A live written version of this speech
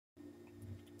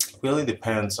really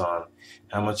depends on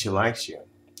how much he likes you.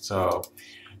 So,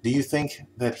 do you think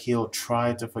that he'll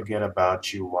try to forget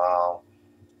about you while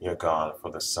you're gone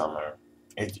for the summer?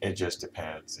 It just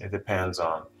depends. It depends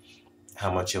on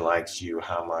how much he likes you,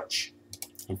 how much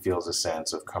he feels a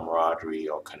sense of camaraderie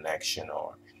or connection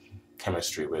or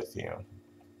chemistry with you.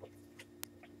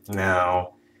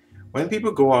 Now, when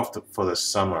people go off for the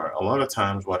summer, a lot of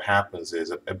times what happens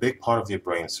is a big part of your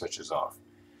brain switches off.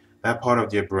 That part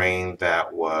of your brain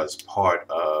that was part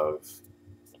of,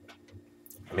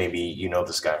 maybe you know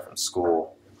this guy from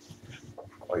school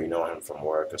or you know him from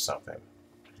work or something.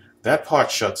 That part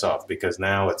shuts off because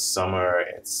now it's summer,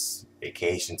 it's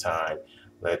vacation time,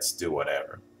 let's do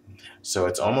whatever. So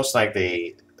it's almost like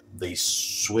they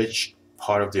switch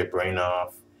part of their brain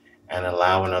off and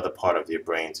allow another part of their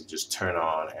brain to just turn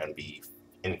on and be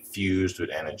infused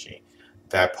with energy.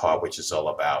 That part which is all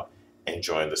about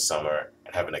enjoying the summer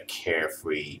and having a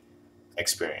carefree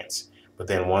experience. But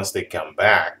then once they come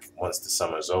back, once the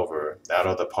summer's over, that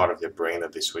other part of their brain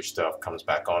that they switched off comes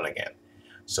back on again.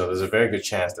 So there's a very good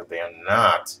chance that they are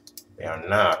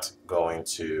not going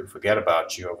to forget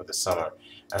about you over the summer,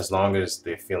 as long as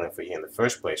their feeling for you in the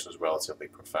first place was relatively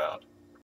profound.